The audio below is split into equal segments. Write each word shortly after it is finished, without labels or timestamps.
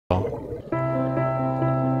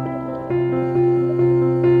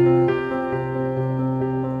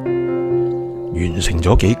成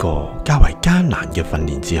咗幾個較為艱難嘅訓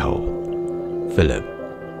練之後， Philip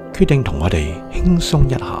決定同我哋輕鬆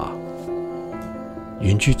一下。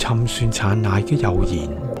沿住沉船殘骸嘅右舷，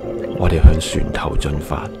我哋向船頭進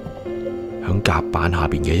發。向甲板下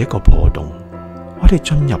邊嘅一個破洞，我哋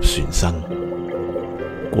進入船身。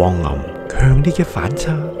光暗強烈嘅反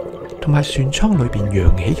差，同埋船艙裏邊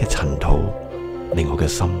揚起嘅塵土，令我嘅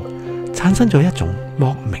心產生咗一種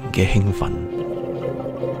莫名嘅興奮。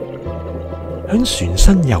響船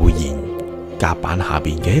身右舷甲板下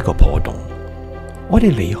邊嘅一個破洞，我哋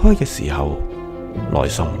離開嘅時候，內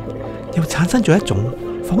心又產生咗一種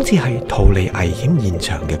仿似係逃離危險現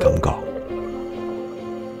場嘅感覺。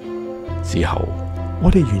之後，我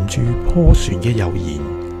哋沿住破船嘅右舷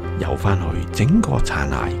游返去整個殘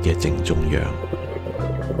骸嘅正中央。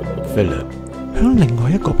Philip 向另外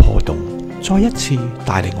一個破洞再一次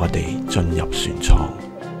帶領我哋進入船艙。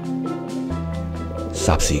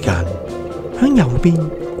霎時間，向右邊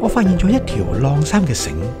我發現咗一條晾衫嘅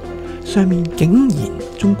繩，上面竟然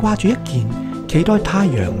仲掛住一件期待太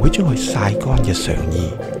陽會將佢曬乾嘅上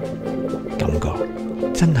衣，感覺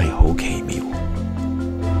真係好奇妙。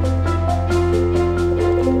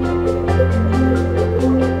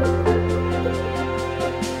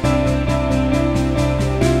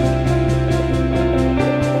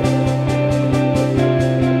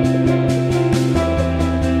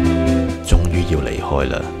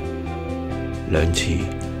兩次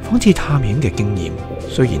仿似探險嘅經驗，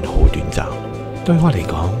雖然好短暫，對我嚟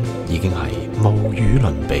講已經係無與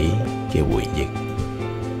倫比嘅回憶。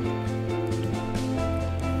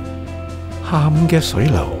下午嘅水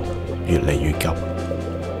流越嚟越急，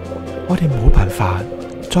我哋冇辦法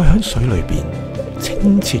再喺水裏邊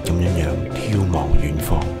清澈咁樣眺望遠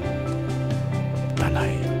方。但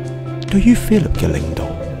係對於 Philip 嘅領導，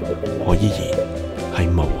我依然係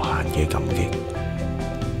無限嘅感激。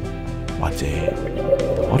或者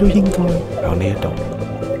我都應該喺呢一度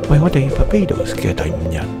為我哋 Barbados 嘅第5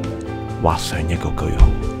日畫上一個句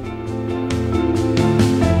號。